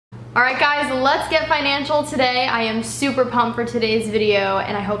Alright guys, let's get financial today. I am super pumped for today's video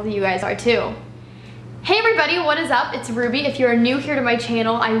and I hope that you guys are too. Hey everybody, what is up? It's Ruby. If you're new here to my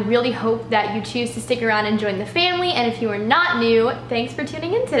channel, I really hope that you choose to stick around and join the family, and if you are not new, thanks for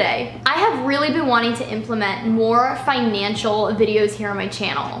tuning in today. I have really been wanting to implement more financial videos here on my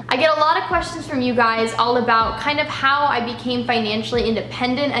channel. I get a lot of questions from you guys all about kind of how I became financially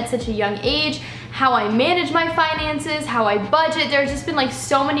independent at such a young age, how I manage my finances, how I budget. There's just been like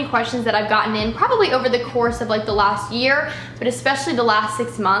so many questions that I've gotten in probably over the course of like the last year, but especially the last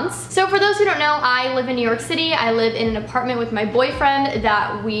 6 months. So for those who don't know, I live in New York City. I live in an apartment with my boyfriend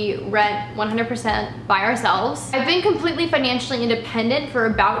that we rent 100% by ourselves. I've been completely financially independent for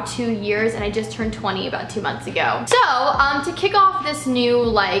about 2 years and I just turned 20 about 2 months ago. So to kick off this new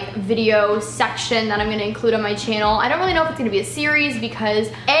like video section that I'm gonna include on my channel, I don't really know if it's gonna be a series because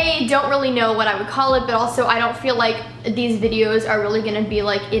A, don't really know what I would call it, but also I don't feel like these videos are really gonna be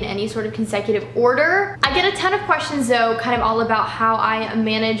like in any sort of consecutive order. I get a ton of questions though, kind of all about how I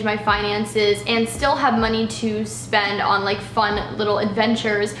manage my finances and still have money to spend on like fun little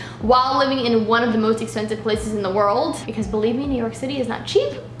adventures while living in one of the most expensive places in the world, because believe me, New York City is not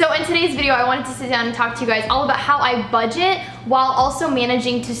cheap. So in today's video, I wanted to sit down and talk to you guys all about how I budget while also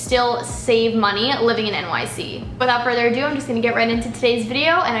managing to still save money living in NYC. Without further ado, I'm just gonna get right into today's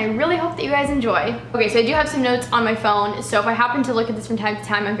video and I really hope that you guys enjoy. Okay, so I do have some notes on my phone, so if I happen to look at this from time to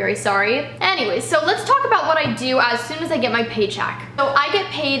time, I'm very sorry. Anyways, so let's talk about what I do as soon as I get my paycheck. So I get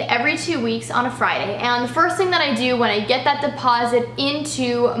paid every 2 weeks on a Friday, and the first thing that I do when I get that deposit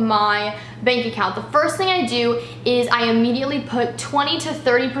into my bank account, the first thing I do is I immediately put 20 to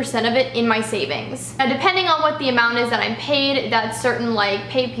 30% of it in my savings. Now, depending on what the amount is that I'm paid, that certain like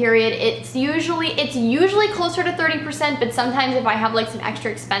pay period, it's usually closer to 30%, but sometimes if I have like some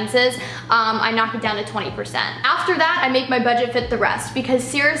extra expenses, I knock it down to 20%. After that, I make my budget fit the rest, because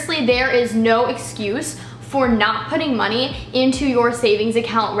seriously, there is no excuse for not putting money into your savings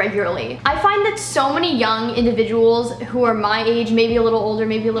account regularly. I find that so many young individuals who are my age, maybe a little older,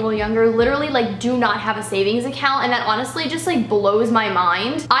 maybe a little younger, literally like do not have a savings account, and that honestly just like blows my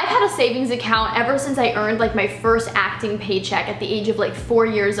mind. I've had a savings account ever since I earned like my first acting paycheck at the age of like 4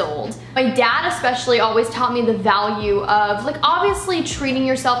 years old. My dad especially always taught me the value of like obviously treating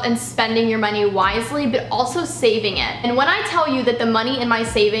yourself and spending your money wisely, but also saving it. And when I tell you that the money in my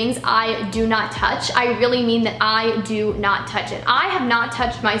savings I do not touch, I really mean that I do not touch it. I have not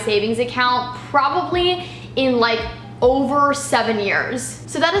touched my savings account probably in like over 7 years.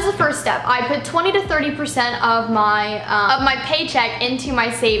 So that is the first step. I put 20 to 30% of my paycheck into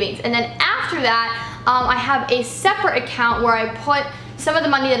my savings, and then after that, I have a separate account where I put some of the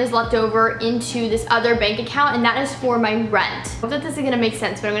money that is left over into this other bank account, and that is for my rent. I hope that this is gonna make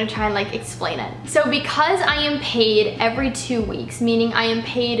sense, but I'm gonna try and like explain it. So because I am paid every 2 weeks, meaning I am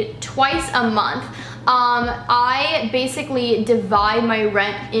paid twice a month, I basically divide my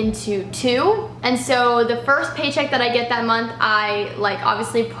rent into 2. And so the first paycheck that I get that month, I like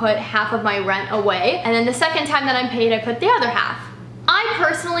obviously put half of my rent away. And then the second time that I'm paid, I put the other half. I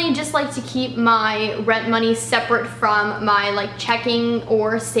personally just like to keep my rent money separate from my like checking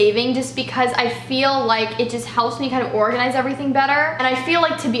or saving, just because I feel like it just helps me kind of organize everything better. And I feel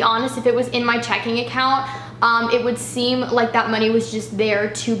like, to be honest, if it was in my checking account, it would seem like that money was just there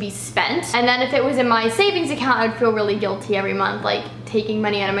to be spent. And then if it was in my savings account, I'd feel really guilty every month, like taking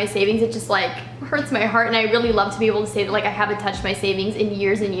money out of my savings. It just like hurts my heart, and I really love to be able to say that like I haven't touched my savings in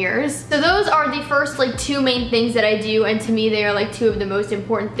years and years. So those are the first like 2 main things that I do, and to me they are like 2 of the most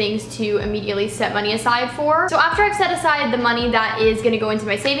important things to immediately set money aside for. So after I've set aside the money that is gonna go into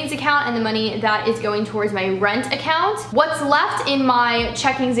my savings account and the money that is going towards my rent account, what's left in my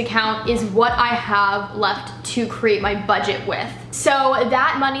checkings account is what I have left to create my budget with. So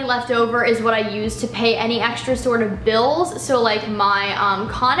that money left over is what I use to pay any extra sort of bills. So like my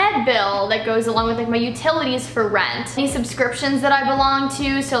Con Ed bill that goes along with like my utilities for rent, any subscriptions that I belong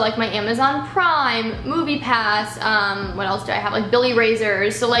to, so like my Amazon Prime, Movie Pass, what else do I have, like Billy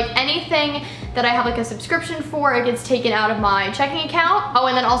Razors. So like anything that I have like a subscription for, it gets taken out of my checking account. Oh,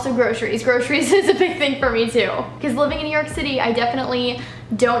 and then also groceries. Groceries is a big thing for me too, because living in New York City, I definitely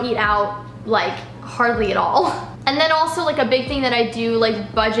don't eat out like hardly at all. And then also like a big thing that I do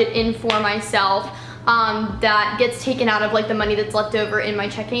like budget in for myself, that gets taken out of like the money that's left over in my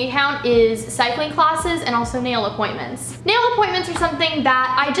checking account, is cycling classes and also nail appointments. Nail appointments are something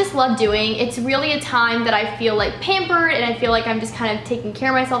that I just love doing. It's really a time that I feel like pampered, and I feel like I'm just kind of taking care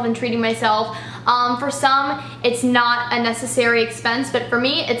of myself and treating myself. For some, it's not a necessary expense, but for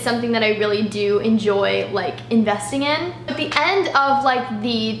me, it's something that I really do enjoy like investing in. At the end of like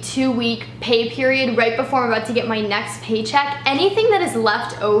the 2-week pay period, right before I'm about to get my next paycheck, anything that is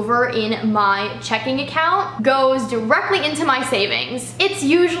left over in my checking account goes directly into my savings. It's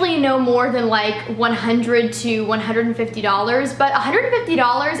usually no more than like $100 to $150, but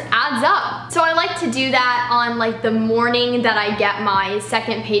 $150 adds up. So I like to do that on like the morning that I get my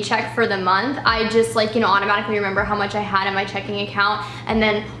second paycheck for the month. I just like, you know, automatically remember how much I had in my checking account, and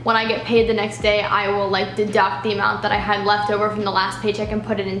then when I get paid the next day, I will like deduct the amount that I had left over from the last paycheck and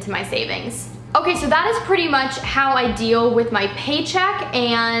put it into my savings. Okay, so that is pretty much how I deal with my paycheck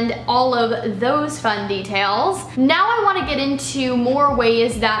and all of those fun details. Now I want to get into more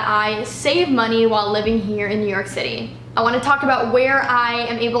ways that I save money while living here in New York City. I want to talk about where I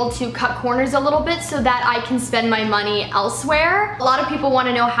am able to cut corners a little bit so that I can spend my money elsewhere. A lot of people want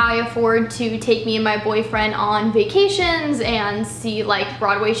to know how I afford to take me and my boyfriend on vacations and see like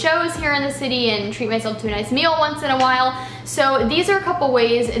Broadway shows here in the city and treat myself to a nice meal once in a while. So these are a couple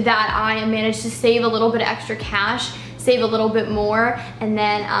ways that I managed to save a little bit of extra cash, save a little bit more, and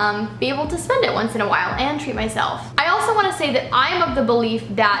then be able to spend it once in a while and treat myself. I also want to say that I'm of the belief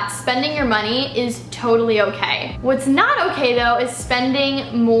that spending your money is totally okay. What's not okay though is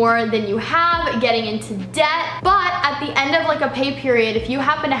spending more than you have, getting into debt, but at the end of like a pay period, if you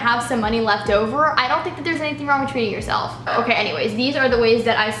happen to have some money left over, I don't think that there's anything wrong with treating yourself. Okay, anyways, these are the ways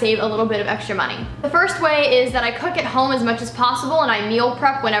that I save a little bit of extra money. The first way is that I cook at home as much as possible and I meal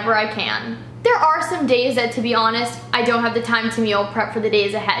prep whenever I can. There are some days that, to be honest, I don't have the time to meal prep for the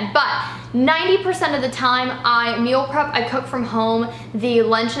days ahead, but 90% of the time I meal prep, I cook from home. The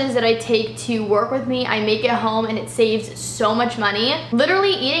lunches that I take to work with me, I make at home, and it saves so much money.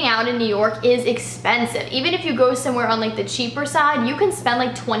 Literally eating out in New York is expensive. Even if you go somewhere on like the cheaper side, you can spend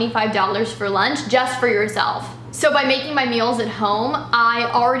like $25 for lunch just for yourself. So by making my meals at home, I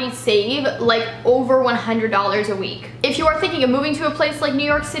already save like over $100 a week. If you are thinking of moving to a place like New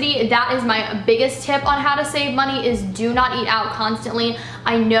York City, that is my biggest tip on how to save money, is do not eat out constantly.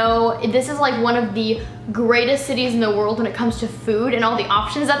 I know this is like one of the greatest cities in the world when it comes to food and all the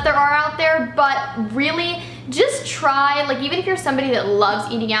options that there are out there, but really just try, like even if you're somebody that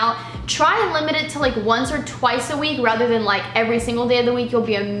loves eating out, try and limit it to like once or twice a week rather than like every single day of the week. You'll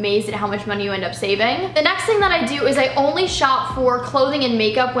be amazed at how much money you end up saving. The next thing that I do is I only shop for clothing and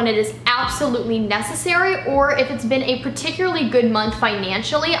makeup when it is absolutely necessary, or if it's been a particularly good month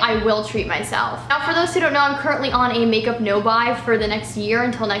financially, I will treat myself. Now for those who don't know, I'm currently on a makeup no buy for the next year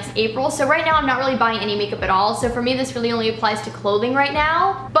until next April. So right now I'm not really buying any makeup at all. So for me, this really only applies to clothing right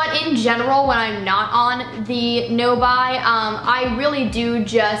now. But in general, when I'm not on the no buy, I really do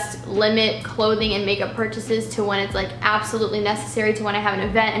just limit clothing and makeup purchases to when it's like absolutely necessary, to when I have an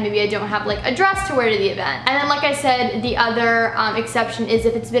event and maybe I don't have like a dress to wear to the event. And then like I said, the other exception is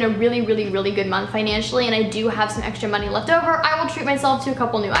if it's been a really good month financially and I do have some extra money left over, I will treat myself to a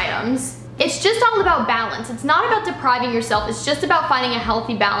couple new items. It's just all about balance. It's not about depriving yourself. It's just about finding a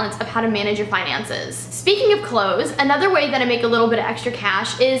healthy balance of how to manage your finances. Speaking of clothes, another way that I make a little bit of extra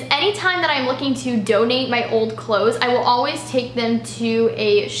cash is anytime that I'm looking to donate my old clothes, I will always take them to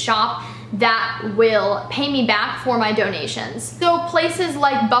a shop that will pay me back for my donations. So places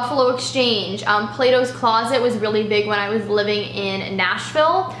like Buffalo Exchange, Plato's Closet was really big when I was living in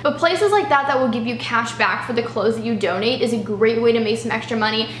Nashville, but places like that that will give you cash back for the clothes that you donate is a great way to make some extra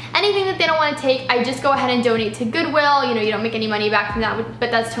money. Anything that they don't want to take, I just go ahead and donate to Goodwill. You know, you don't make any money back from that,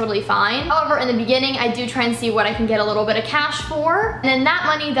 but that's totally fine. However, in the beginning, I do try and see what I can get a little bit of cash for, and then that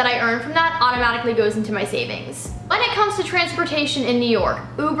money that I earn from that automatically goes into my savings. When it comes to transportation in New York,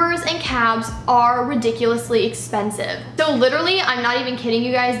 Ubers and cabs are ridiculously expensive. So literally, I'm not even kidding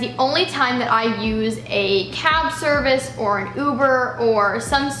you guys, the only time that I use a cab service or an Uber or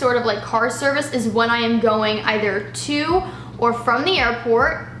some sort of like car service is when I am going either to or from the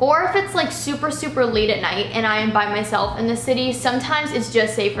airport, or if it's like super late at night and I am by myself in the city, sometimes it's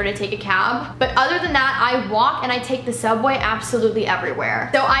just safer to take a cab. But other than that, I walk and I take the subway absolutely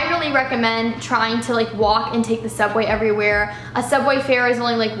everywhere. So I really recommend trying to like walk and take the subway everywhere. A subway fare is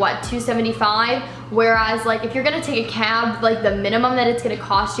only like what, $2.75? Whereas like if you're gonna take a cab, like the minimum that it's gonna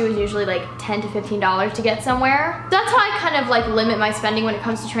cost you is usually like $10 to $15 to get somewhere. So that's how I kind of like limit my spending when it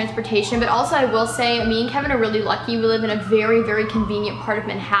comes to transportation. But also I will say, me and Kevin are really lucky. We live in a very convenient part of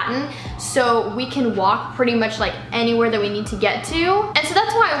Manhattan, so we can walk pretty much like anywhere that we need to get to. And so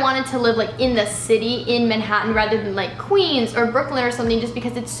that's why I wanted to live like in the city in Manhattan rather than like Queens or Brooklyn or something, just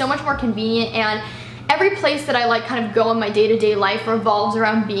because it's so much more convenient, and every place that I like kind of go in my day-to-day life revolves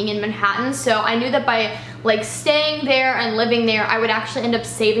around being in Manhattan. So I knew that by like staying there and living there, I would actually end up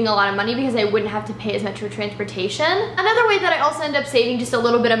saving a lot of money because I wouldn't have to pay as much for transportation. Another way that I also end up saving just a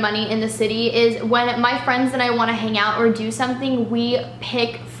little bit of money in the city is when my friends and I want to hang out or do something, we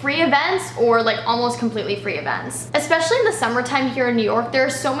pick free events or like almost completely free events. Especially in the summertime here in New York, there are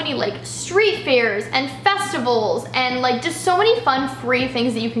so many like street fairs and festivals and like just so many fun free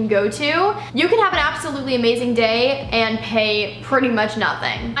things that you can go to. You can have an absolutely amazing day and pay pretty much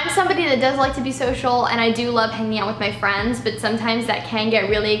nothing. I'm somebody that does like to be social and I do love hanging out with my friends, but sometimes that can get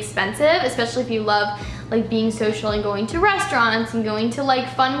really expensive, especially if you love like being social and going to restaurants and going to like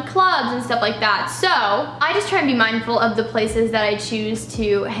fun clubs and stuff like that. So I just try and be mindful of the places that I choose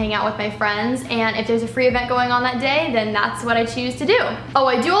to hang out with my friends, and if there's a free event going on that day, then that's what I choose to do. Oh,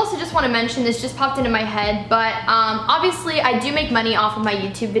 I do also just want to mention, this just popped into my head, but obviously I do make money off of my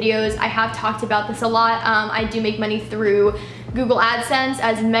YouTube videos. I have talked about this a lot. I do make money through Google AdSense,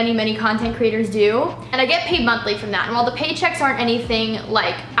 as many content creators do, and I get paid monthly from that. And while the paychecks aren't anything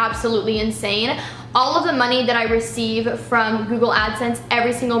like absolutely insane, all of the money that I receive from Google AdSense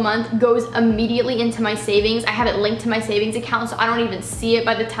every single month goes immediately into my savings. I have it linked to my savings account, so I don't even see it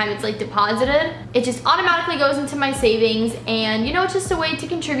by the time it's like deposited. It just automatically goes into my savings, and you know, it's just a way to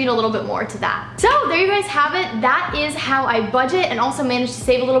contribute a little bit more to that. So there you guys have it. That is how I budget and also manage to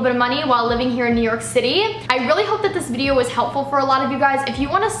save a little bit of money while living here in New York City. I really hope that this video was helpful for a lot of you guys. If you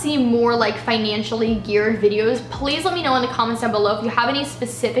want to see more like financially geared videos, please let me know in the comments down below. If you have any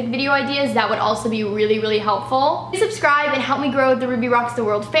specific video ideas, that would also be really helpful. Please subscribe and help me grow the Ruby Rocks the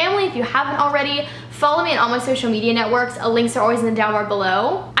World family. If you haven't already, follow me on all my social media networks. Links are always in the down bar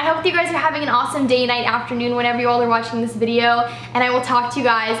below. I hope that you guys are having an awesome day, night, afternoon, whenever you all are watching this video, and I will talk to you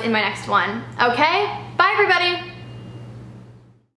guys in my next one. Okay? Bye everybody!